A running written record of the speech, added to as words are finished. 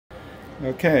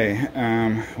Okay,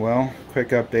 well, quick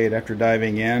update after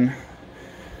diving in.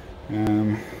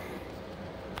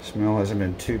 Smell hasn't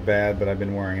been too bad, but I've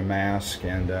been wearing a mask,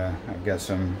 and I've got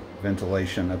some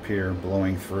ventilation up here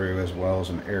blowing through, as well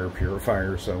as an air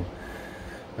purifier, so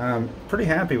I'm pretty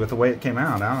happy with the way it came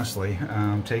out, honestly.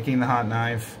 Taking the hot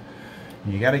knife,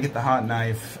 you got to get the hot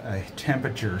knife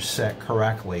temperature set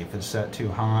correctly. If it's set too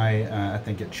high, I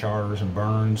think it chars and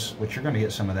burns, which you're going to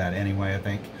get some of that anyway, I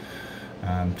think.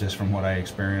 Just from what I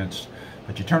experienced.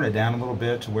 But you turn it down a little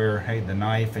bit to where, hey, the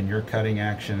knife and your cutting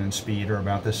action and speed are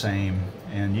about the same,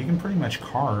 and you can pretty much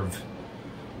carve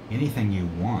anything you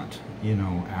want, you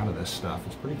know, out of this stuff.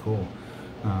 It's pretty cool.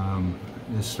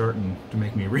 It's starting to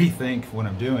make me rethink what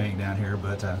I'm doing down here,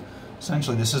 but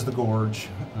essentially this is the gorge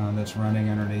that's running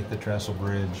underneath the trestle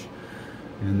bridge,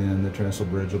 and then the trestle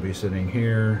bridge will be sitting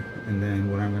here, and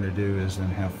then what I'm going to do is then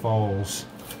have falls.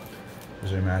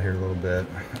 Zoom out here a little bit.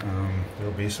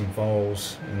 There'll be some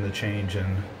falls in the change in,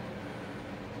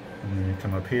 and then you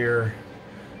come up here,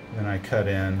 then I cut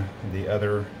in the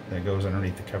other that goes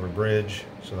underneath the covered bridge,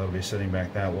 so that'll be sitting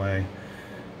back that way,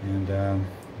 and then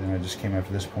I just came up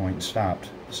to this point and stopped.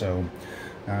 So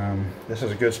this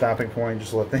is a good stopping point,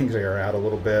 just to let things air out a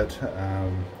little bit,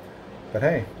 but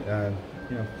hey,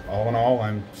 you know, all in all,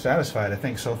 I'm satisfied, I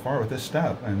think, so far with this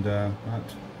step, and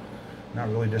not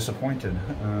really disappointed.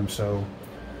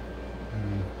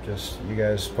 Just you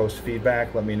guys post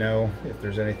feedback, let me know if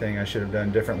there's anything I should have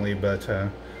done differently, but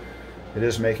it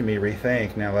is making me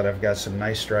rethink now that I've got some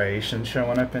nice striations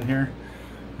showing up in here.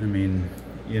 I mean,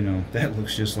 you know, that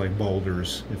looks just like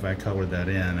boulders if I colored that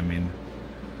in. I mean,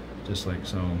 just like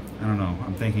so. I don't know,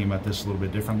 I'm thinking about this a little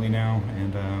bit differently now,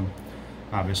 and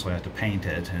obviously I have to paint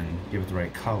it and give it the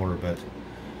right color, but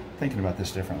thinking about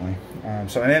this differently.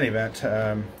 So in any event,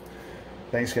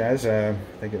 thanks guys, I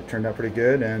think it turned out pretty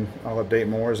good, and I'll update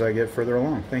more as I get further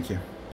along. Thank you.